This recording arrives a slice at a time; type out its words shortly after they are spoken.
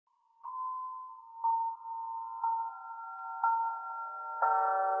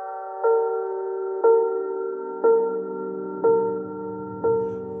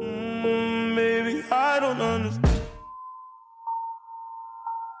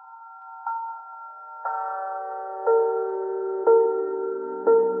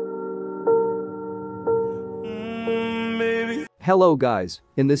Hello guys,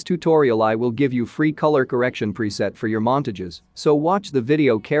 in this tutorial I will give you free color correction preset for your montages, so watch the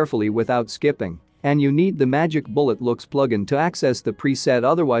video carefully without skipping. And you need the Magic Bullet Looks plugin to access the preset,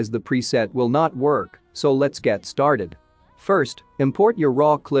 otherwise the preset will not work, so let's get started. First, import your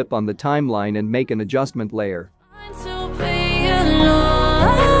raw clip on the timeline and make an adjustment layer.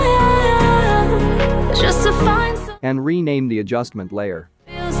 And rename the adjustment layer.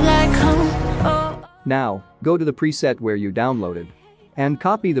 Now, go to the preset where you downloaded. And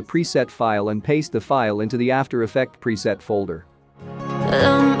copy the preset file and paste the file into the After Effects preset folder.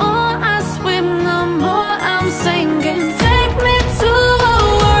 The more I swim, the more I'm sinking. Take me to a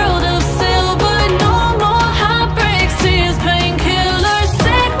world of silver. No more heartbreaks, tears, painkillers.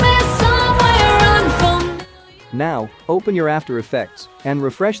 Take me somewhere unfamiliar. Now, open your After Effects and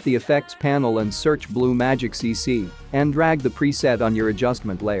refresh the effects panel and search Blue Magic CC and drag the preset on your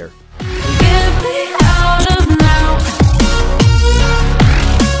adjustment layer.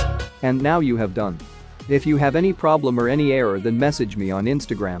 And now you have done. If you have any problem or any error, then message me on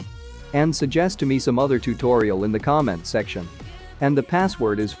Instagram and suggest to me some other tutorial in the comment section. And the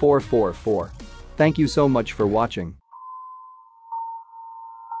password is 444. Thank you so much for watching.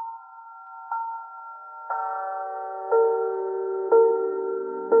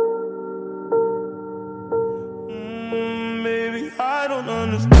 Baby, I don't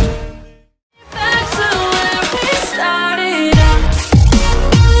understand.